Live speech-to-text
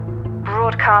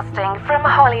Broadcasting from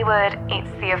Hollywood,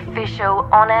 it's the official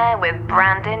On Air with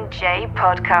Brandon J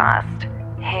podcast.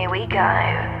 Here we go.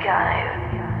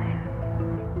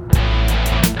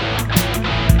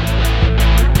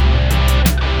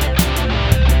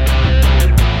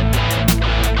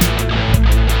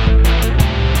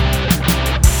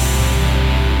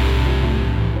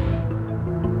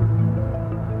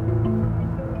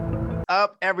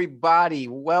 Up, everybody.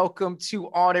 Welcome to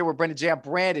On Air with Brandon J. I'm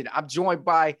Brandon. I'm joined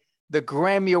by the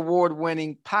Grammy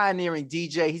Award-winning, pioneering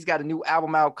DJ. He's got a new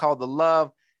album out called The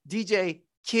Love. DJ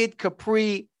Kid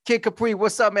Capri. Kid Capri,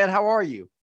 what's up, man? How are you?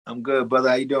 I'm good, brother.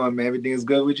 How you doing, man? Everything is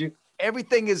good with you?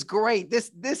 Everything is great.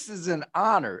 This is an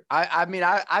honor. I've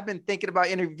been thinking about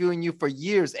interviewing you for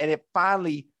years, and it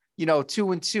finally,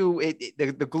 two and two,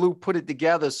 the glue put it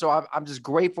together. So I'm just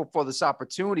grateful for this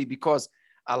opportunity because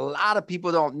a lot of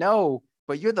people don't know,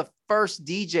 but you're the first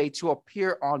DJ to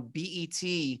appear on BET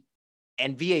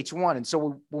and VH1. And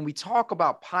so when we talk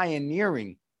about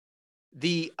pioneering,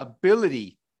 the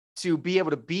ability to be able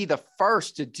to be the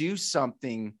first to do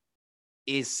something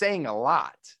is saying a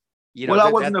lot.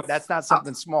 That's not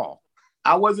something small.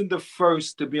 I wasn't the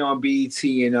first to be on BET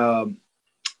and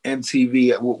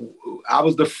MTV. I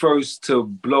was the first to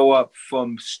blow up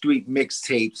from street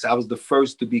mixtapes. I was the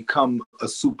first to become a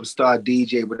superstar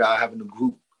DJ without having a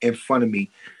group in front of me.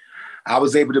 I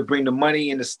was able to bring the money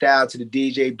and the style to the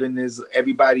DJ business.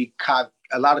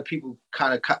 A lot of people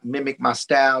kind of mimicked my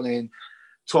style and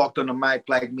talked on the mic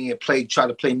like me and tried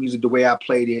to play music the way I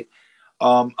played it.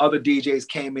 Other DJs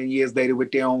came in years later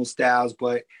with their own styles,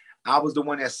 but I was the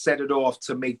one that set it off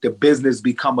to make the business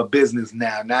become a business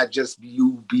now, not just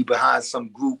you be behind some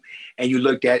group and you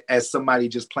looked at as somebody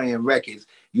just playing records.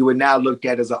 You were now looked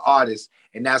at as an artist,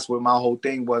 and that's what my whole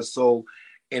thing was. So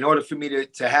in order for me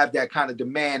to have that kind of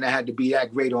demand, I had to be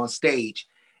that great on stage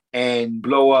and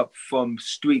blow up from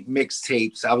street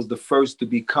mixtapes. I was the first to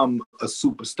become a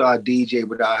superstar DJ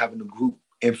without having a group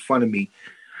in front of me.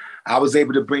 I was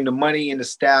able to bring the money and the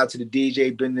style to the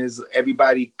DJ business.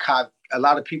 A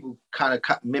lot of people kind of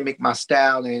mimicked my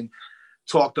style and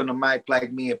talked on the mic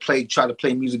like me and tried to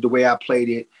play music the way I played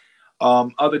it.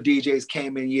 Other DJs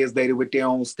came in years later with their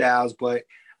own styles, but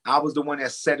I was the one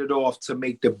that set it off to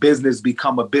make the business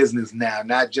become a business now,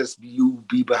 not just you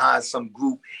be behind some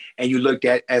group and you looked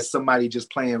at as somebody just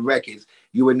playing records.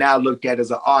 You were now looked at as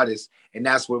an artist, and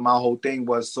that's what my whole thing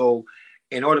was. So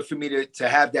in order for me to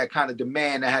have that kind of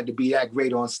demand, I had to be that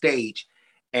great on stage.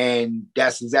 And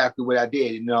that's exactly what I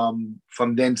did. And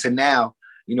from then to now,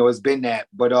 it's been that.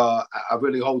 But I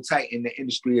really hold tight in the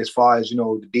industry as far as,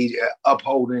 the DJ,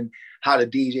 upholding how the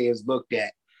DJ is looked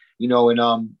at,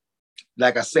 and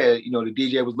like I said, the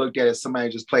DJ was looked at as somebody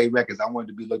who just played records. I wanted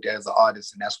to be looked at as an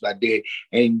artist, and that's what I did.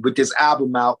 And with this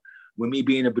album out, with me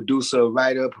being a producer,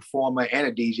 writer, performer, and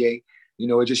a DJ,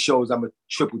 it just shows I'm a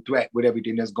triple threat with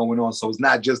everything that's going on. So it's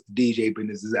not just the DJ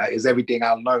business, it's everything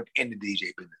I learned in the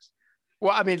DJ business.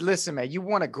 Well, I mean, listen, man, you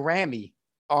won a Grammy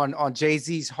on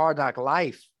Jay-Z's Hard Knock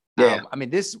Life. Yeah. We're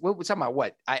talking about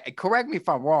what? Correct me if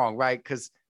I'm wrong, right?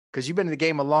 Because you've been in the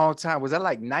game a long time. Was that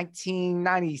like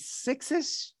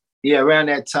 1996-ish? Yeah, around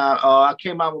that time. I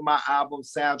came out with my album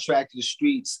Soundtrack to the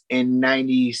Streets in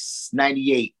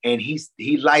 98, and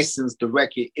he licensed the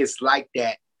record It's Like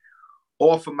That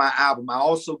off of my album. I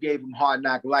also gave him Hard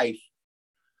Knock Life.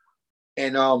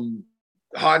 And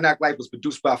Hard Knock Life was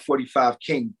produced by 45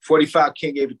 King. 45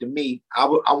 King gave it to me. I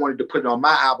wanted to put it on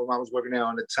my album I was working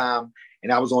on the time,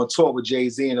 and I was on tour with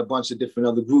Jay-Z and a bunch of different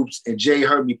other groups, and Jay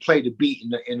heard me play the beat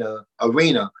in the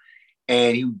arena,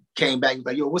 and he came back, he was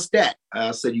like, yo, what's that?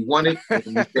 I said, you want it? And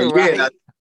he said, Right.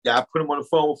 Yeah. I put him on the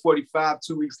phone with 45.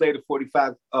 2 weeks later,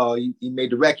 45, he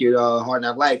made the record, Hard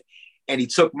Knock Life, and he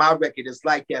took my record, It's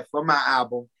Like That, from my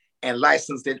album and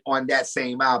licensed it on that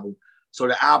same album. So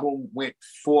the album went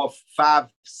 4, 5,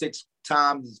 6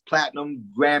 times platinum,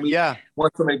 Grammy. Yeah. Won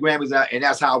so many Grammys out, and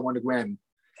that's how I won the Grammy.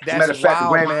 That's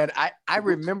wild, man. I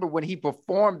remember when he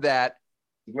performed that.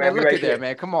 Man, look at that,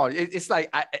 man. Come on. It's like,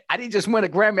 I didn't just win a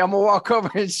Grammy. I'm going to walk over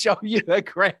and show you the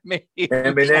Grammy.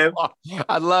 Eminem.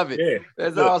 I love it. Yeah.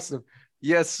 That's awesome.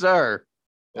 Yes, sir.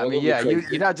 I mean, yeah, crazy.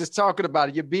 you're not just talking about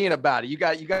it. You're being about it. You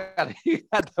got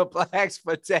the blacks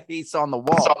for taste on the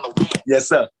wall. Yes,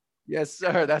 sir. Yes,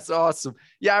 sir. That's awesome.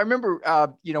 Yeah, I remember,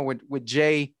 when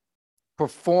Jay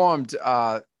performed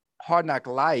Hard Knock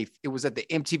Life, it was at the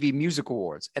MTV Music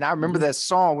Awards. And I remember that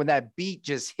song, when that beat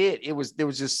just hit, there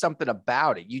was just something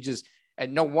about it.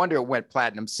 And no wonder it went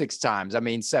platinum 6 times.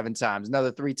 7 times,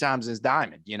 another 3 times as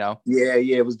diamond, Yeah,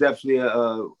 it was definitely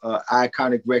a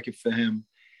iconic record for him.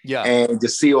 Yeah. And to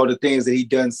see all the things that he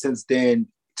done since then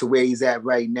to where he's at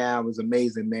right now is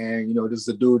amazing, man. This is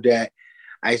a dude that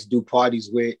I used to do parties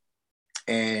with.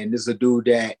 And this is a dude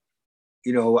that,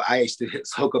 you know, I used to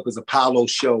hook up his Apollo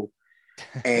show.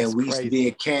 And we used to be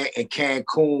in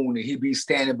Cancun, and he'd be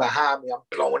standing behind me. I'm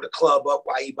blowing the club up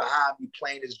while he behind me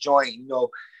playing his joint, you know.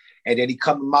 And then he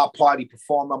come to my party,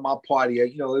 perform at my party.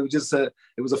 You know, it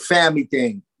was a family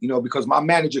thing, you know, because my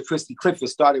manager, Christy Clifford,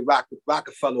 started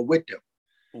Rockefeller with them.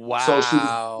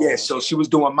 Wow. So she was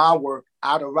doing my work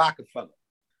out of Rockefeller.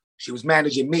 She was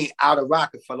managing me out of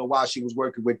Rockefeller while she was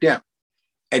working with them.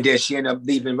 And then she ended up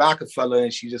leaving Rockefeller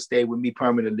and she just stayed with me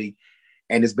permanently.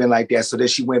 And it's been like that. So then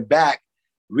she went back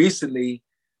recently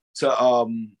to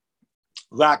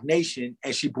Rock Nation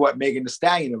and she brought Megan Thee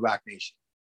Stallion to Rock Nation.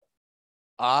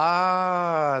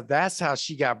 Ah, that's how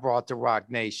she got brought to Rock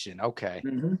Nation. Okay.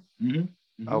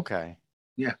 Okay.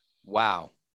 Yeah.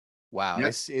 Wow. Yeah.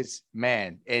 It's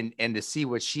man. And to see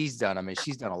what she's done. I mean,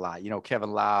 she's done a lot, you know,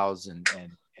 Kevin Lyles and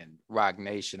Rock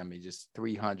Nation. I mean, just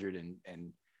 300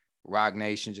 and Rock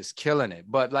Nation just killing it.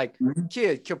 But like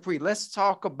Kid Capri, let's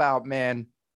talk about, man,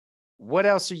 what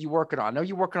else are you working on? I know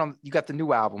you're working on, you got the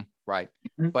new album, right?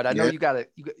 But I know you got a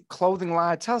clothing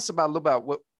line. Tell us about a little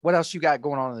about what else you got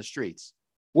going on in the streets.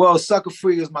 Well, Sucker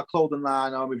Free is my clothing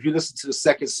line. If you listen to the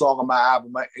second song on my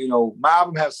album, you know, my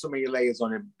album has so many layers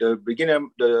on it. The beginning,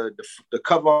 the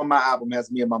cover on my album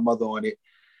has me and my mother on it.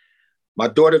 My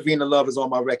daughter Vina Love is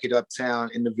on my record Uptown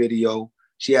in the video.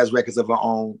 She has records of her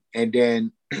own. And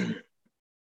then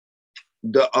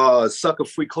the Sucker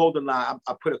Free clothing line,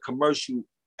 I put a commercial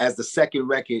as the second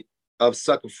record of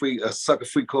Sucker Free, a Sucker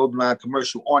Free clothing line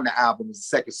commercial on the album as the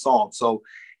second song. So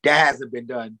that hasn't been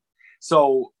done.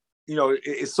 So, you know,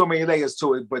 it's so many layers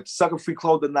to it, but Sucker Free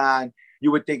clothing line,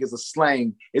 you would think is a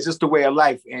slang. It's just a way of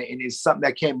life. And it's something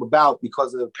that came about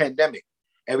because of the pandemic.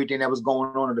 Everything that was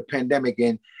going on in the pandemic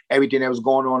and everything that was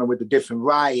going on with the different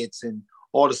riots and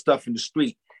all the stuff in the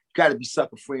street. You got to be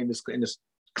sucker free in this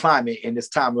climate, in this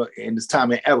time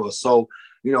and era. So,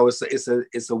 you know,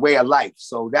 it's a way of life.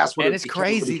 So that's what. And it's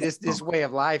crazy, this way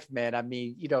of life, man. I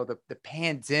mean, you know, the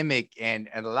pandemic and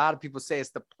a lot of people say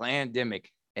it's the plandemic.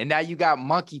 And now you got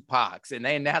monkeypox, and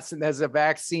they announcing there's a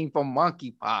vaccine for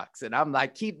monkeypox. And I'm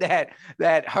like, keep that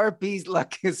herpes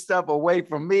looking stuff away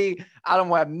from me. I don't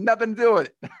want nothing to do with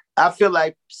it. I feel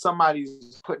like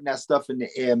somebody's putting that stuff in the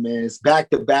air, man. It's back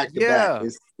to back to back.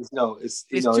 It's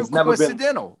too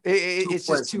coincidental. It's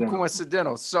just too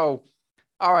coincidental. So,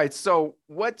 all right. So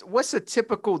what's a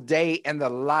typical day in the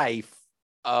life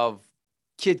of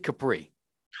Kid Capri?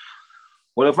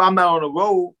 Well, if I'm not on the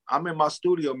road, I'm in my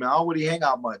studio, man. I don't really hang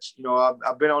out much. You know,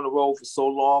 I've been on the road for so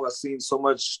long. I've seen so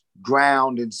much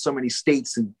ground in so many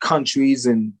states and countries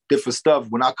and different stuff.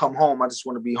 When I come home, I just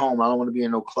want to be home. I don't want to be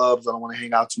in no clubs. I don't want to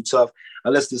hang out too tough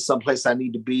unless there's someplace I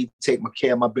need to be, take my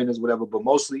care of my business, whatever. But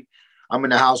mostly I'm in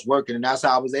the house working. And that's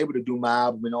how I was able to do my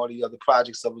album and all the other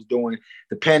projects I was doing.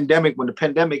 When the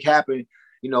pandemic happened,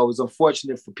 you know, it was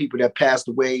unfortunate for people that passed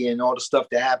away and all the stuff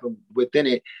that happened within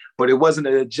it. But it wasn't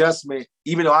an adjustment,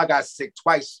 even though I got sick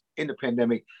twice in the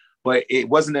pandemic, but it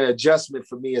wasn't an adjustment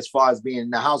for me as far as being in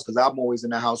the house, because I'm always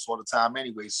in the house all the time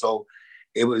anyway. So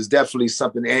it was definitely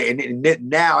something. And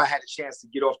now I had a chance to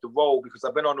get off the road because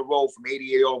I've been on the road from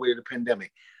 88 all the way to the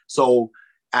pandemic. So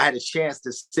I had a chance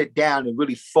to sit down and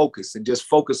really focus and just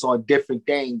focus on different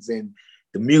things and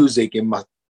the music and my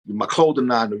clothing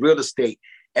line, the real estate,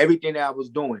 everything that I was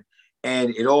doing.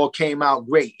 And it all came out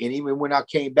great. And even when I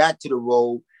came back to the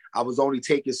road, I was only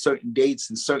taking certain dates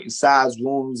and certain size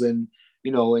rooms and,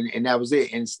 you know, and that was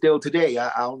it. And still today,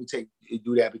 I only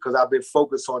do that because I've been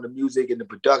focused on the music and the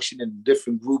production and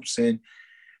different groups. And,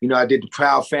 you know, I did the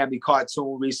Proud Family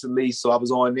cartoon recently. So I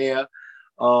was on there.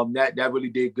 That really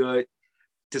did good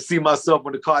to see myself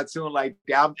on the cartoon like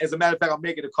that. As a matter of fact, I'm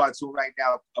making a cartoon right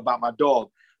now about my dog.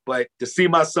 But to see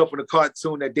myself in the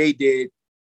cartoon that they did,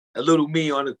 a little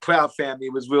me on the Proud Family,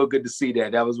 it was real good to see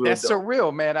that. That was real. That's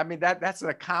surreal, man. I mean, that's an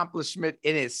accomplishment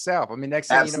in itself. I mean, next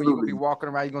thing you know, you're gonna be walking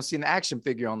around, you're gonna see an action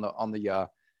figure on the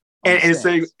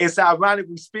it's ironic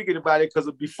we speaking about it because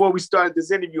before we started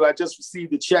this interview, I just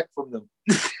received a check from them.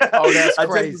 Oh, that's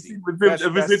crazy. That's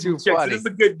too funny. So this is a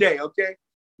good day, okay?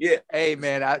 Yeah. Hey,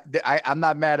 man, I'm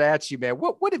not mad at you, man.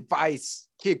 What advice,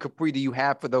 Kid Capri, do you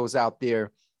have for those out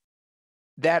there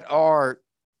that are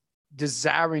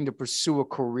desiring to pursue a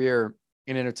career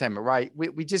in entertainment, right?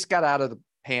 We just got out of the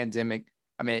pandemic.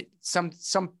 I mean, some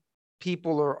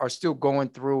people are still going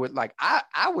through it. Like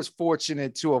I was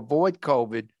fortunate to avoid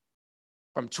COVID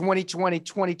from 2020,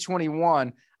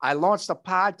 2021. I launched a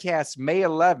podcast May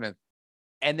 11th,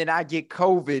 and then I get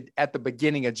COVID at the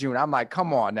beginning of June. I'm like,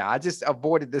 come on now. I just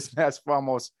avoided this mess for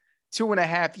almost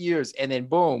 2.5 years, and then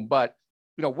boom. But,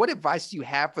 you know, what advice do you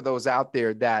have for those out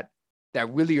there that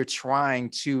that really are trying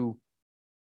to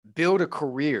build a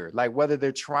career, like whether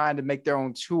they're trying to make their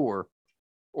own tour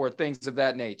or things of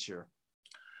that nature?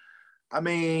 I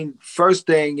mean, first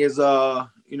thing is, don't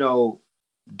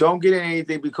get in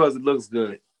anything because it looks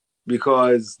good.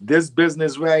 Because this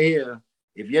business right here,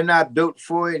 if you're not built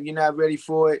for it and you're not ready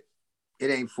for it, it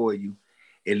ain't for you.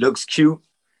 It looks cute.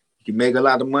 You can make a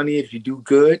lot of money if you do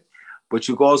good, but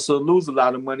you can also lose a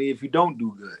lot of money if you don't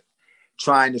do good.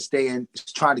 Trying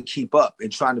to keep up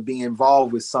and trying to be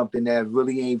involved with something that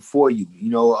really ain't for you.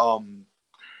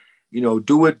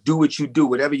 Do what you do,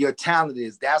 whatever your talent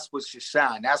is, that's what should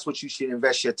shine. That's what you should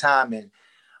invest your time in.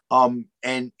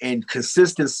 And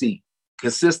consistency,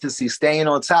 staying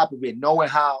on top of it, knowing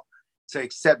how to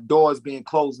accept doors being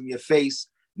closed in your face,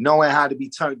 knowing how to be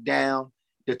turned down.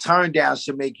 The turn down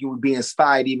should make you be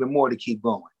inspired even more to keep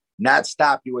going, not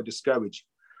stop you or discourage you.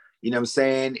 You know what I'm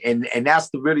saying? And that's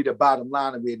really the bottom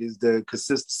line of it, is the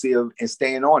consistency and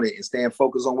staying on it and staying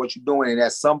focused on what you're doing. And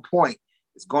at some point,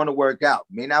 it's going to work out.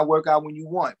 It may not work out when you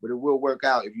want, but it will work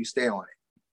out if you stay on it.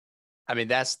 I mean,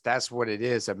 that's what it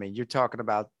is. I mean, you're talking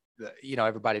about,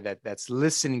 everybody that's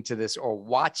listening to this or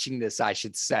watching this, I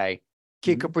should say.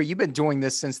 Kid Capri, you've been doing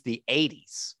this since the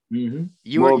 80s. Mm-hmm.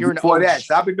 You're before that.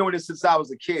 So I've been doing this since I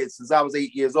was a kid, since I was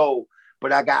 8 years old.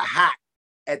 But I got hot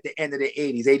at the end of the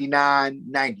 80s, 89,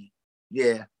 90.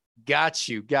 Yeah. Got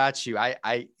you. That's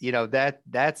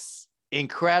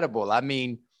incredible. I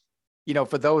mean,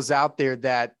 for those out there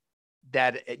that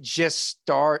are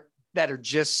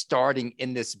just starting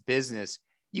in this business,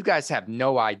 you guys have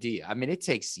no idea. I mean, it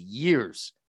takes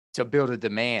years to build a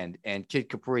demand. And Kid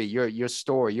Capri, your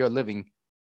story, you're a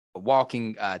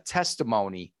walking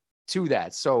testimony to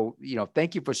that. So,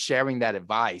 thank you for sharing that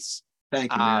advice.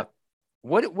 Thank you, man.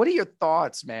 What are your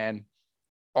thoughts, man,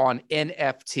 on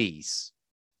NFTs?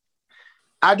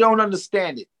 I don't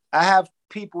understand it. I have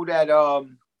people that I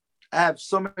have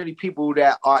so many people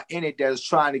that are in it that is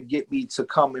trying to get me to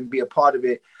come and be a part of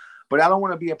it, but I don't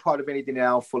want to be a part of anything that I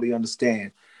don't fully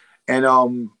understand. And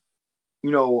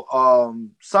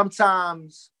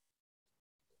sometimes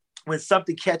when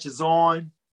something catches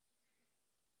on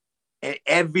and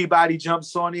everybody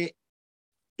jumps on it,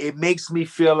 it makes me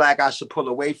feel like I should pull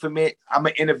away from it. I'm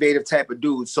an innovative type of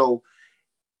dude, so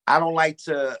I don't like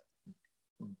to,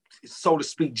 so to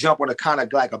speak, jump on a kind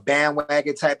of like a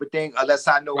bandwagon type of thing, unless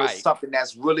I know It's something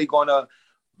that's really gonna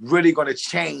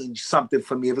change something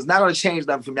for me. If it's not gonna change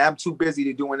nothing for me, I'm too busy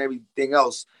to doing everything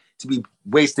else to be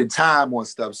wasting time on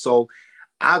stuff. So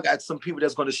I got some people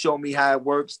that's gonna show me how it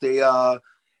works. They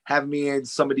have me in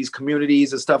some of these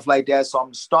communities and stuff like that. So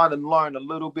I'm starting to learn a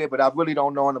little bit, but I really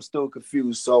don't know, and I'm still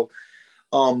confused. So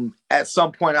at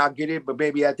some point I'll get it, but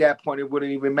maybe at that point it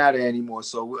wouldn't even matter anymore.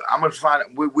 So I'm gonna find it.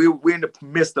 We're in the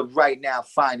midst of right now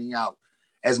finding out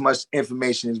as much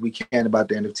information as we can about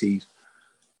the NFTs.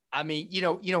 I mean,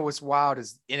 what's wild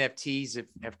is NFTs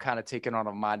have kind of taken on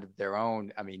a mind of their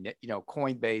own. I mean,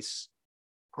 Coinbase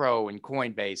Pro and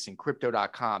Coinbase and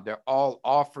Crypto.com, they're all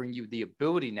offering you the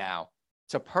ability now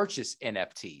to purchase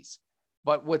NFTs.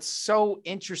 But what's so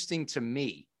interesting to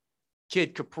me,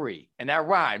 Kid Capri, and that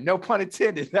rhyme, no pun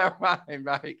intended, that rhyme,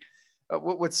 right?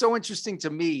 What's so interesting to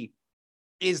me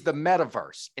is the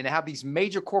metaverse and how these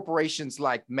major corporations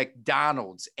like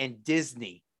McDonald's and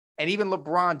Disney, and even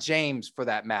LeBron James, for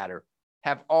that matter,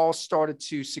 have all started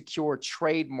to secure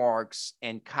trademarks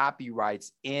and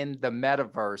copyrights in the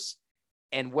metaverse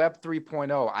and Web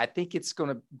 3.0. I think it's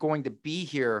going to be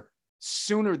here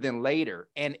sooner than later.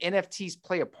 And NFTs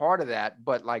play a part of that.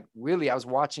 But like, really, I was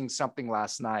watching something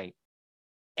last night,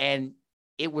 and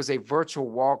it was a virtual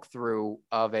walkthrough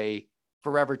of a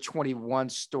Forever 21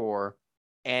 store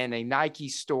and a Nike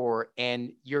store,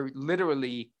 and you're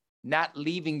literally not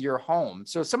leaving your home.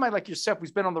 So somebody like yourself,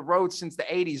 who's been on the road since the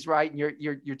 80s, right? And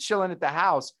you're chilling at the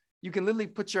house, you can literally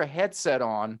put your headset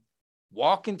on,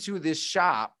 walk into this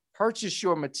shop, purchase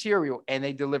your material, and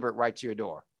they deliver it right to your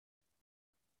door.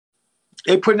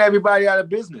 They're putting everybody out of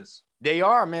business. They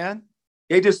are, man.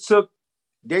 They just took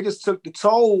the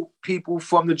toll people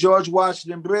from the George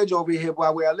Washington Bridge over here by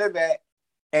where I live at,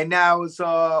 and now it's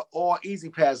all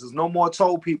easy passes, no more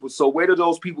toll people. So where do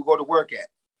those people go to work at?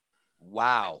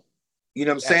 Wow. You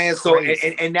know what I'm saying? Crazy.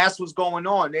 So and that's what's going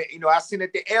on. I seen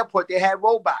at the airport they had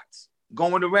robots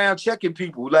going around checking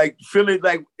people, like feeling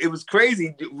like it was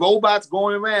crazy. Robots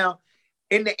going around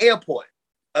in the airport,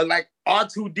 like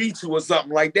R2-D2 or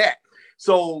something like that.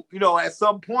 So at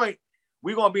some point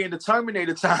we're gonna be in the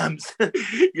Terminator times, in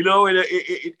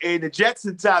the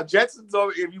Jetson time. Jetsons,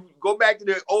 if you go back to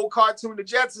the old cartoon, the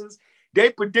Jetsons, They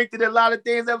predicted a lot of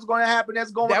things that was going to happen.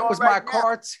 That's going on. That was right my now.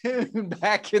 cartoon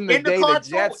back in the day. The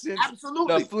Jetsons,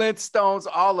 absolutely. The Flintstones,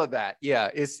 all of that. Yeah,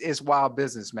 it's wild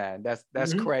business, man.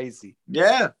 That's crazy.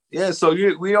 Yeah. So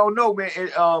we don't know, man.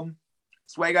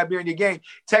 That's why you got to be on your game.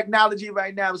 Technology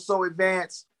right now is so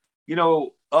advanced. You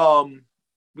know,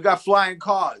 we got flying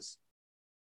cars.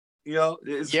 You know,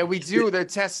 yeah, we do. They're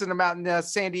testing them out in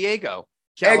San Diego,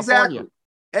 California.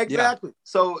 Exactly. Yeah.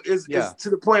 So it's to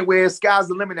the point where sky's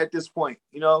the limit at this point,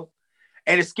 you know,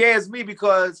 and it scares me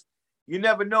because you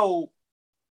never know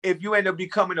if you end up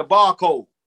becoming a barcode.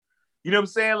 You know what I'm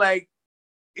saying? Like,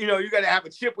 you know, you got to have a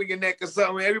chip on your neck or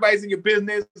something. Everybody's in your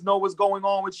business, know what's going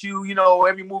on with you, you know,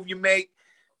 every move you make.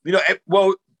 You know,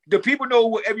 well, the people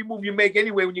know every move you make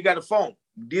anyway when you got a phone.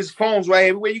 These phones right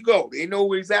everywhere you go. They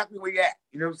know exactly where you're at.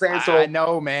 You know what I'm saying? So I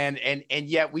know, man. And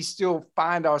yet we still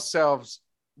find ourselves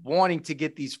wanting to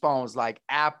get these phones. Like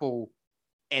Apple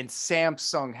and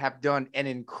Samsung have done an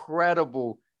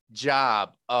incredible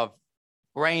job of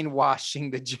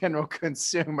brainwashing the general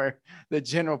consumer, the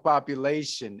general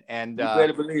population. And you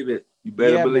better believe it. You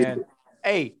better believe it.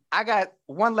 Hey, I got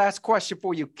one last question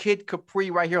for you. Kid Capri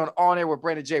right here on Air with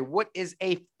Brandon J. What is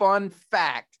a fun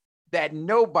fact that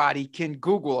nobody can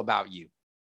Google about you?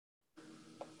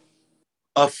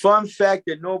 A fun fact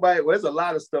that nobody, well, there's a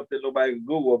lot of stuff that nobody can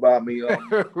Google about me.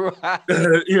 Right.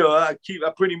 You know, I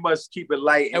pretty much keep it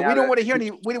light. And we don't want to hear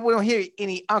we don't want to hear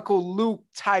any Uncle Luke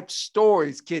type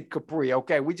stories, Kid Capri.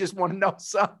 Okay. We just want to know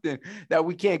something that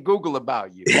we can't Google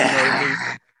about you. You know what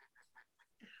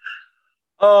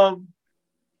I mean?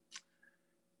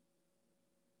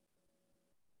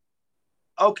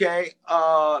 Okay.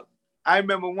 I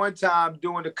remember one time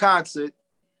doing a concert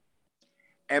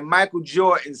and Michael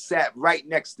Jordan sat right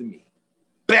next to me.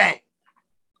 Bang!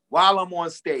 While I'm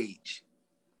on stage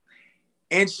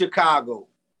in Chicago,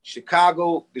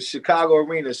 the Chicago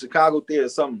Arena, Chicago Theater,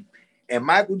 something. And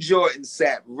Michael Jordan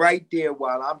sat right there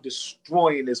while I'm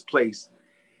destroying this place.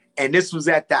 And this was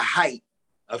at the height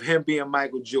of him being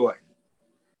Michael Jordan.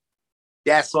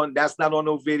 That's not on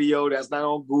no video. That's not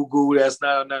on Google. That's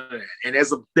not on none of that. And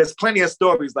there's plenty of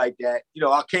stories like that. You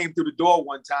know, I came through the door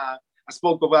one time. I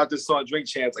spoke about this on Drink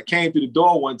Champs. I came through the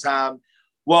door one time.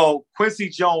 Well, Quincy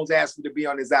Jones asked me to be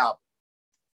on his album,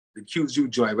 the QZ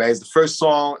joint, right? It's the first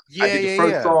song. I did the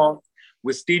first song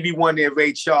with Stevie Wonder and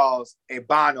Ray Charles and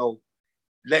Bono.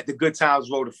 Let the Good Times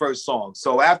Roll, the first song.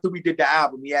 So after we did the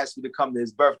album, he asked me to come to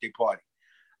his birthday party.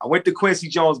 I went to Quincy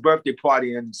Jones' birthday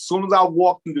party, and as soon as I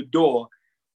walked through the door,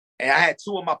 and I had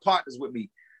two of my partners with me,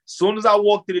 as soon as I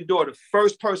walked through the door, the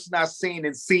first person I seen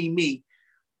me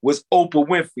was Oprah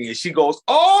Winfrey. And she goes,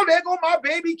 "Oh, there go my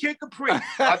baby Kid Capri."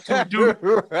 My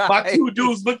two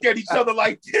dudes looked at each other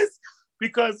like this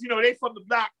because, you know, they from the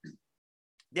block.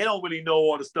 They don't really know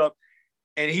all the stuff.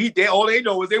 And all they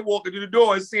know is they walking through the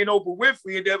door and seeing Oprah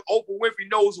Winfrey, and then Oprah Winfrey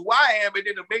knows who I am, and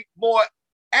then to make more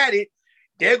at it,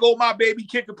 there go my baby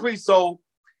Kid Capri. So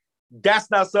that's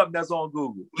not something that's on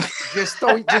Google. just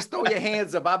throw your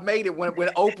hands up. I made it when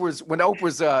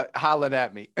Oprah's hollering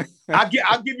at me.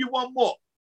 I'll give you one more.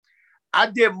 I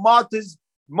did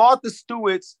Martha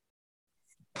Stewart's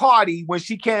party when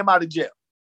she came out of jail.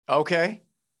 Okay.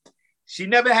 She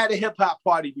never had a hip hop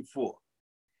party before.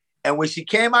 And when she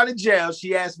came out of jail,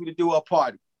 she asked me to do a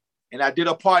party. And I did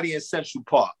a party in Central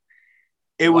Park.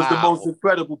 It was the most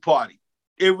incredible party.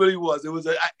 It really was.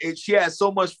 She had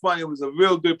so much fun. It was a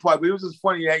real good party. But it was just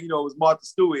funny that, you know, it was Martha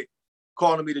Stewart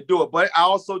calling me to do it. But I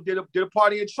also did a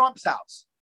party in Trump's house.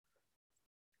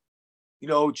 You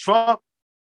know, Trump,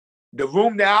 the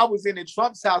room that I was in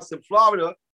Trump's house in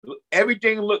Florida,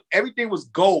 everything was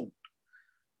gold.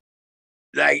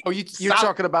 Like, you're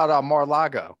talking about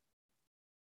Mar-a-Lago.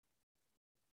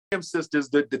 Sisters,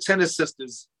 the tennis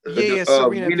sisters. Serena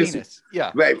Venus.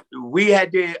 Yeah. Right. We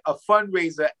had a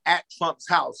fundraiser at Trump's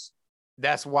house.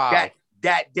 That's wild.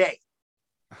 That day.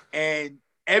 And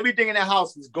everything in the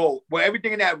house was gold. Well,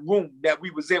 everything in that room that we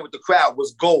was in with the crowd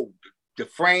was gold. The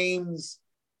frames,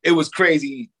 it was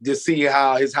crazy to see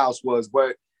how his house was.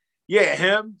 But yeah,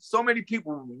 him, so many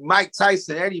people, Mike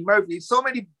Tyson, Eddie Murphy, so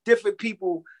many different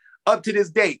people up to this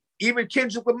day. Even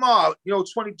Kendrick Lamar, you know,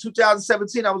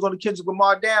 2017, I was on the Kendrick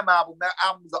Lamar Damn album. That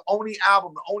album was the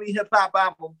only hip hop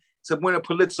album to win a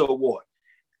Pulitzer Award.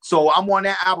 So I'm on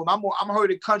that album. I'm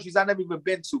heard in countries I've never even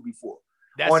been to before.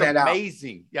 That's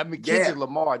amazing. I mean, Kendrick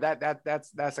Lamar,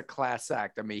 that's a class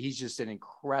act. I mean, he's just an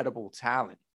incredible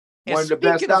talent. And one of the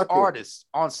best artists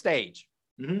on stage,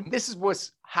 this is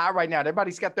what's hot right now.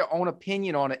 Everybody's got their own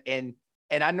opinion on it, and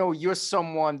I know you're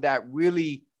someone that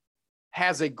really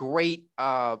has a great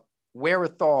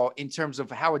wherewithal in terms of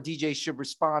how a DJ should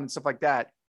respond and stuff like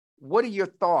that. what are your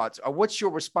thoughts, or what's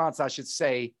your response, I should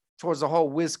say, towards the whole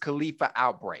Wiz Khalifa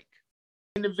outbreak?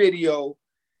 In the video,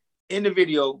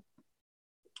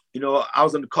 you know, I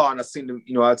was in the car and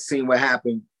I'd seen what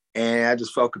happened, and I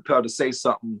just felt compelled to say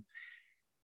something,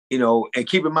 you know, and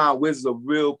keep in mind, Wiz is a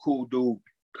real cool dude,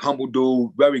 humble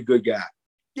dude, very good guy.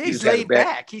 Yeah, he's laid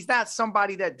back. He's not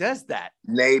somebody that does that.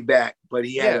 Laid back, but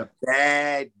he had a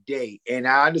bad day. And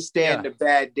I understand the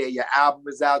bad day. Your album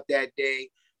is out that day.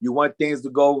 You want things to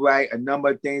go right. A number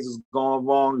of things is going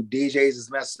wrong. The DJs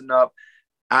is messing up.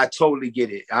 I totally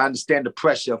get it. I understand the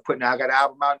pressure of I got an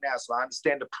album out now, so I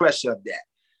understand the pressure of that.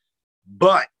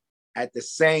 But at the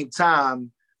same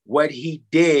time, what he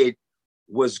did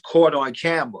was caught on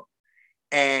camera.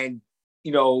 And,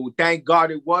 you know, thank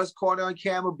God it was caught on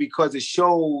camera, because it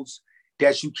shows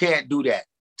that you can't do that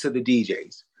to the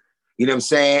DJs. You know what I'm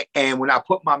saying? And when I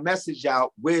put my message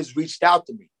out, Wiz reached out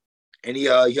to me, and he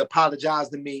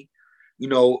apologized to me. You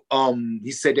know,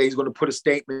 he said that he's going to put a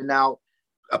statement out,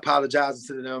 apologizing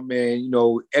to them, and, you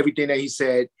know, everything that he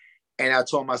said. And I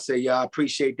told him, I said, yeah, I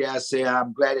appreciate that. I said,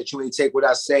 I'm glad that you ain't take what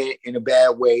I say in a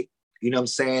bad way. You know what I'm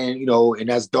saying? You know, and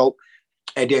that's dope.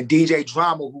 And then DJ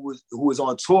Drama, who was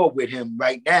on tour with him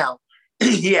right now,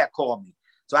 he had called me.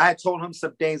 So I had told him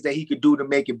some things that he could do to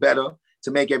make it better,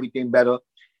 to make everything better.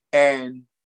 And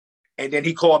then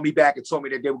he called me back and told me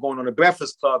that they were going on the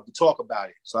Breakfast Club to talk about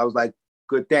it. So I was like,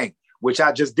 good thing, which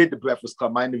I just did the Breakfast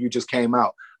Club. My interview just came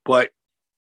out. But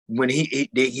when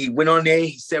he went on there,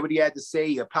 he said what he had to say.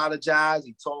 He apologized.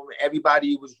 He told everybody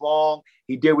he was wrong.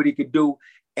 He did what he could do.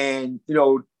 And, you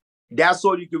know, that's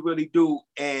all you could really do.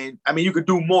 And I mean, you could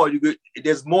do more.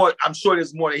 There's more. I'm sure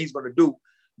there's more that he's going to do,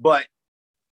 but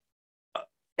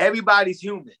everybody's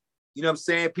human. You know what I'm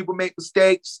saying? People make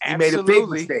mistakes. Absolutely. He made a big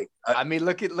mistake. I mean,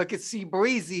 look at C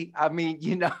Breezy. I mean,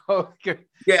 you know.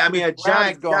 Yeah, I mean, a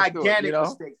gigantic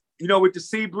mistake. You know, with the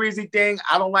C Breezy thing,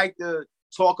 I don't like to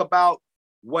talk about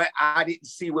what I didn't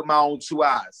see with my own two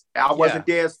eyes. I wasn't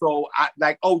there, so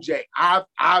like OJ.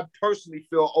 I personally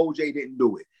feel OJ didn't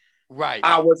do it. Right.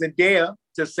 I wasn't there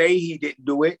to say he didn't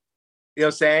do it. You know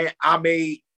what I'm saying? I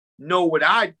may know what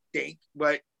I think,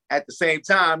 but at the same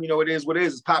time, you know, it is what it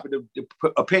is. It's popular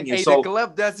opinion. Hey, so the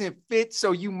glove doesn't fit,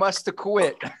 so you must have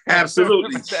quit.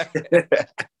 Absolutely.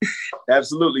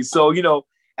 Absolutely. So, you know,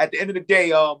 at the end of the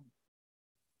day,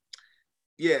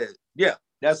 yeah,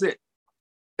 that's it.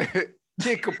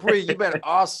 Kid Capri, you've been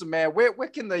awesome, man. Where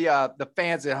can the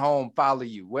fans at home follow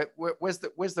you? Where's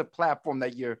the platform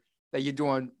that you're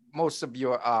doing most of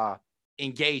your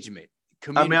engagement?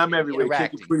 I mean, I'm everywhere.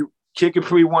 Kid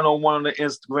Capri 101 on the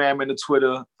Instagram and the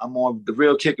Twitter. I'm on the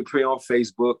real Kid Capri on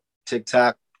Facebook,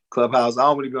 TikTok, Clubhouse. I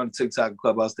don't really be on the TikTok and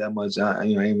Clubhouse that much.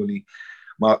 Ain't really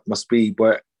my speed,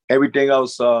 but everything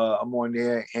else, I'm on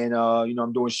there. And, you know,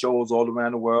 I'm doing shows all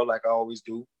around the world like I always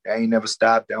do. I ain't never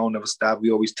stopped. I don't never stop. We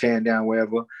always tearing down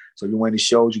wherever. So if you want any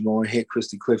shows, you go and hit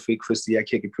Christy Clifford, Christy at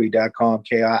KidCapri.com,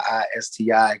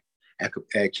 KIISTI at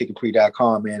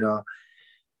KidCapri.com.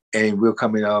 And we'll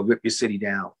come and rip your city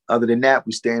down. Other than that,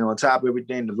 we staying on top of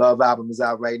everything. The Love album is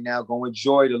out right now. Go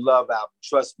enjoy the Love album.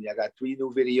 Trust me, I got 3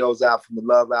 new videos out from the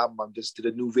Love album. I'm just did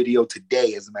a new video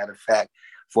today, as a matter of fact,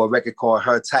 for a record called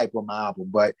Her Type on my album.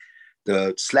 But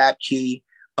the Slap Key,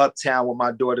 Uptown with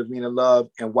my daughter, Vina Love,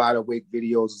 and Wide Awake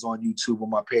videos is on YouTube on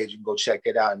my page. You can go check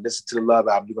it out and listen to the Love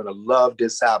album. You're going to love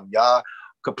this album. Y'all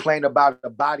complain about a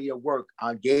body of work.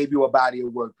 I gave you a body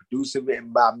of work, produced and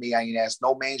written by me. I ain't asked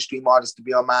no mainstream artist to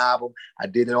be on my album. I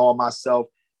did it all myself.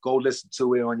 Go listen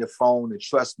to it on your phone, and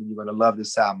trust me, you're going to love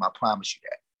this album. I promise you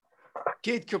that.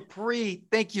 Kid Capri,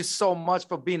 thank you so much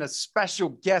for being a special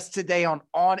guest today on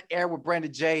Air with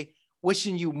Brandon J.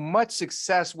 Wishing you much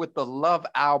success with the Love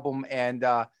album. And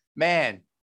man,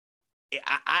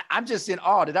 I'm just in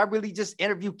awe. Did I really just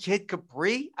interview Kid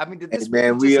Capri? I mean, did this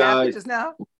just happen just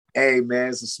now? Hey, man,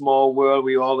 it's a small world.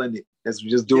 We all in it. Let's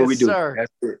just do what we do. Sir.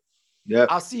 That's it. Yep.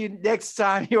 I'll see you next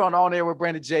time here on Air with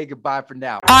Brandon J. Goodbye for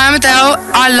now. Hi, I'm Adele.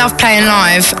 I love playing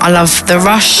live. I love the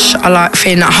rush. I like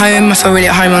feeling at home. I feel really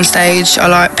at home on stage. I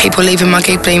like people leaving my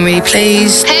gig being really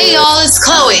pleased. Hey, y'all, it's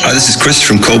Chloe. Hi, this is Chris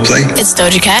from Coldplay. It's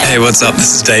Doja Cat. Hey, what's up?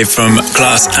 This is Dave from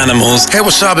Glass Animals. Hey,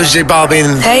 what's up? It's J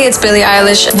Balvin. Hey, it's Billie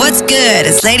Eilish. What's good?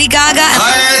 It's Lady Gaga.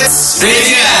 Hi, it's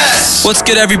BTS. What's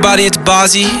good, everybody? It's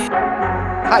Bozzy.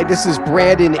 Hi, this is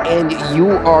Brandon, and you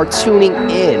are tuning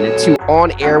in to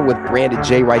On Air with Brandon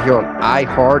J right here on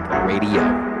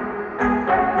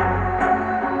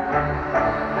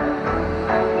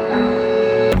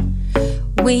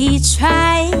iHeartRadio. We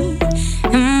try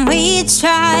and we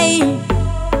try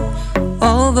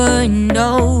over and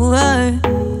over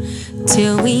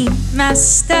till we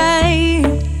master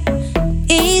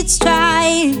each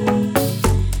try.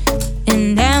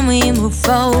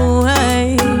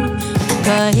 forward.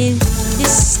 But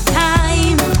this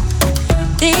time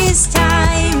is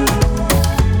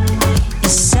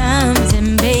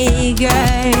something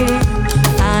bigger.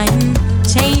 I'm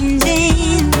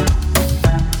changing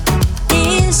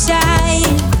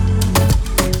inside,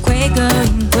 quicker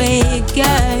and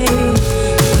quicker.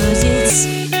 'Cause it's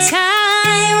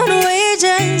time when we're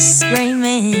just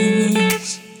screaming.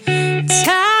 It's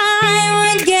time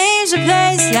when games are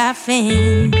played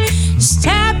laughing. This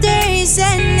chapter is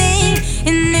ending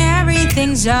and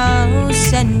everything's all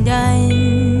said and done.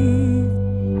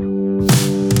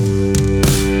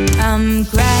 I'm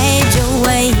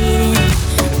graduating,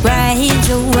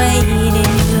 graduating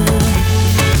you.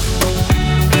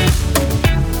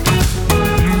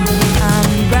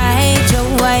 I'm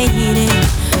graduating,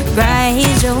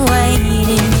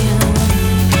 graduating you.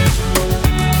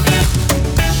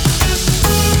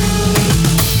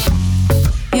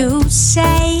 You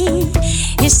say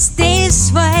it's this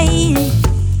way,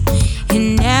 it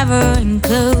never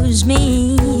includes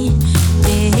me.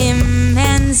 The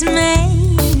man's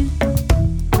made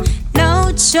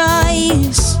no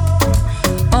choice,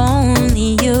 only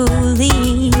you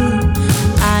lead.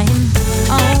 I'm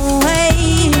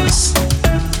always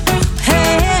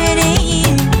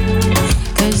hurting,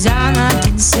 'cause I'm not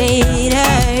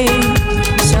considered.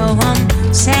 So I'm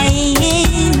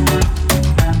saying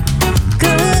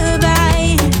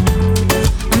goodbye,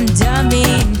 I'm done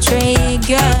being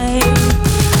triggered.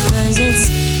 'Cause it's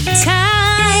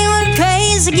time when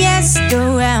praise gets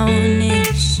around.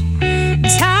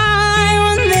 It's time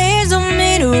when there's no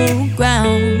middle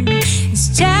ground. This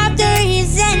chapter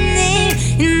is ending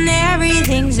and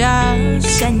everything's all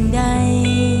said and done.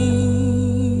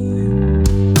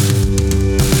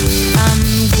 I'm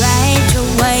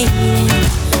graduating,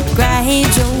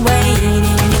 graduating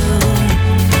you.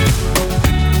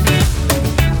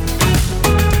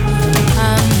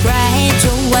 I'm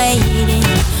graduating,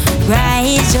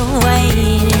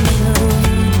 graduating you.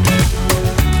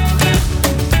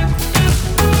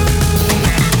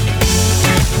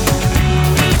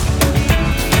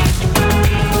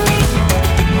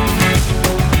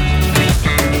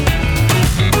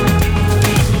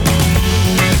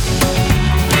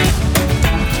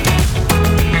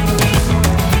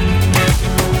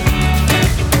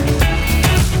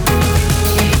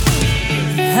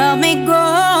 Help me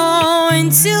grow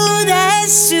into the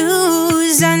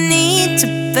shoes I need to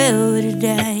fill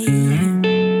today.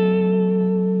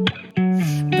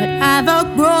 But I've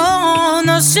outgrown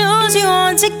those shoes you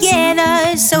want together,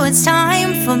 so it's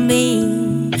time for me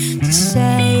to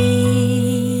say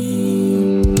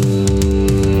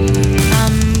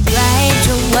I'm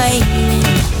graduating,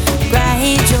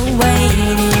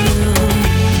 graduating you.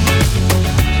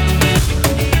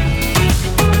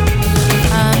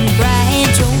 I'm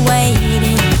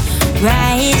graduating,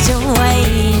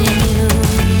 graduating you.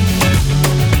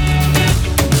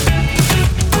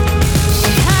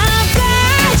 I'm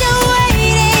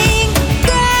graduating,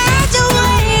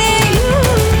 graduating you.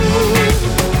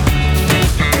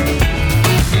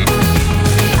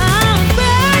 I'm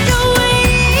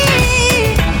graduating,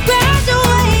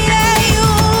 graduating you.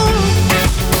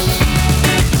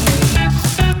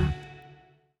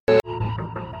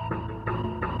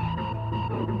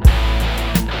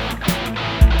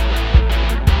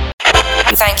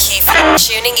 Thank you for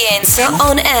tuning in to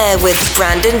On Air with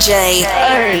Brandon J.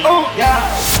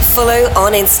 Follow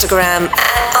on Instagram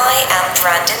at I am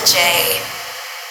Brandon J.